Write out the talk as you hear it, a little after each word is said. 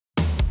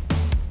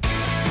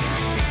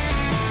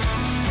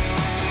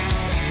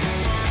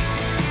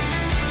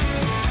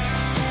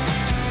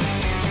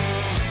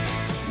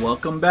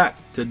Welcome back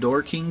to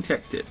DoorKing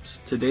Tech Tips.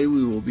 Today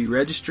we will be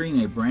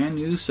registering a brand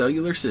new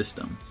cellular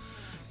system.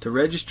 To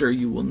register,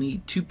 you will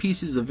need two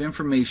pieces of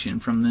information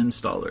from the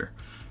installer.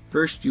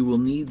 First, you will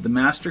need the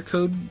master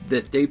code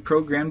that they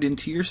programmed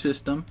into your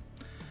system.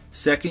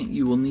 Second,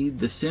 you will need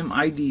the SIM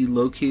ID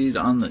located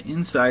on the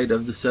inside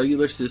of the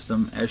cellular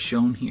system as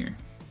shown here.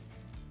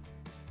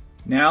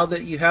 Now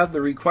that you have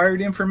the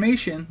required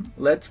information,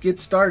 let's get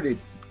started.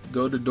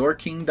 Go to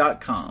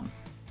DoorKing.com.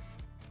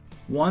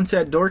 Once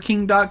at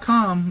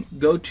DoorKing.com,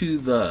 go to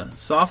the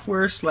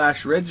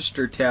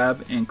Software/Register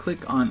tab and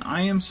click on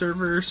I am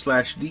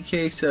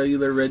Server/DKS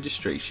Cellular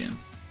Registration.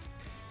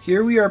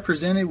 Here we are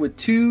presented with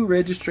two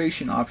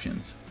registration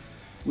options.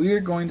 We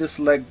are going to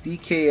select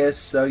DKS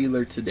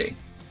Cellular today.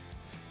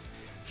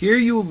 Here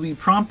you will be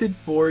prompted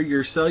for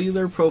your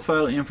cellular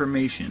profile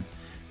information.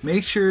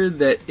 Make sure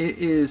that it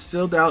is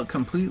filled out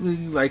completely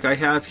like I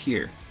have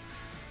here.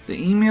 The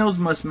emails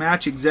must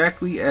match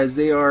exactly as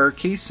they are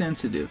case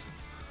sensitive.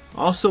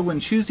 Also, when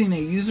choosing a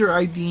user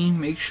ID,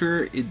 make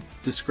sure it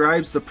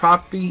describes the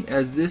property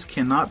as this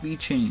cannot be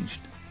changed.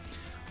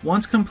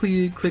 Once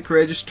completed, click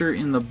register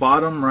in the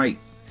bottom right.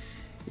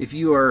 If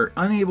you are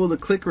unable to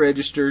click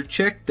register,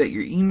 check that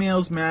your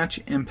emails match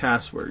and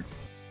password.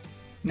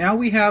 Now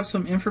we have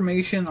some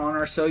information on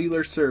our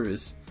cellular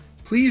service.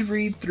 Please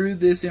read through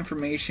this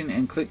information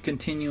and click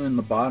continue in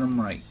the bottom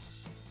right.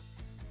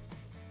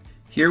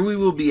 Here we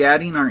will be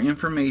adding our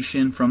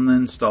information from the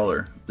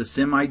installer, the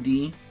SIM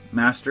ID,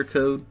 master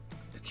code,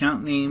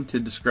 account name to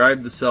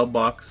describe the cell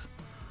box.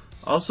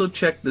 Also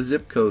check the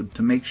zip code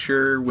to make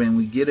sure when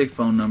we get a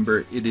phone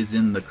number it is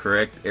in the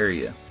correct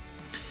area.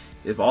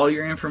 If all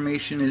your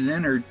information is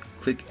entered,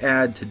 click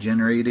add to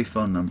generate a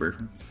phone number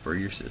for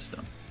your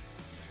system.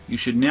 You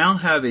should now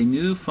have a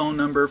new phone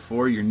number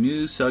for your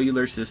new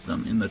cellular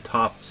system in the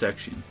top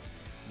section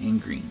in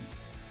green.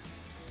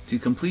 To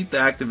complete the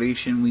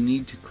activation, we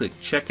need to click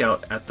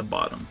checkout at the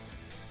bottom.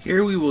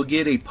 Here we will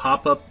get a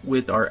pop-up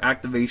with our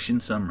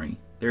activation summary.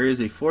 There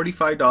is a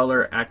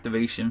 $45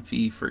 activation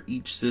fee for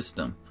each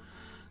system.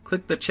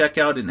 Click the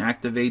checkout and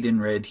activate in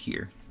red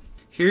here.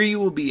 Here you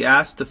will be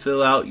asked to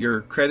fill out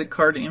your credit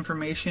card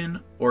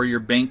information or your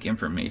bank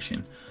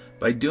information.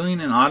 By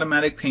doing an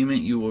automatic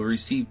payment, you will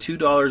receive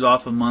 $2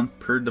 off a month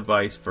per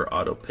device for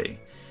autopay.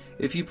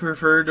 If you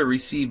prefer to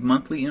receive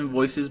monthly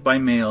invoices by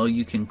mail,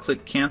 you can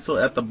click cancel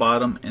at the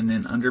bottom and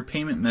then under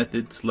payment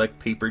method select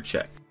paper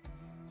check.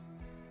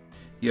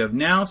 You have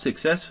now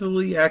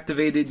successfully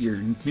activated your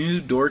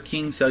new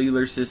DoorKing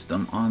cellular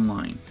system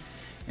online.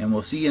 And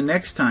we'll see you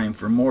next time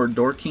for more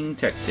DoorKing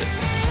Tech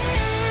Tips.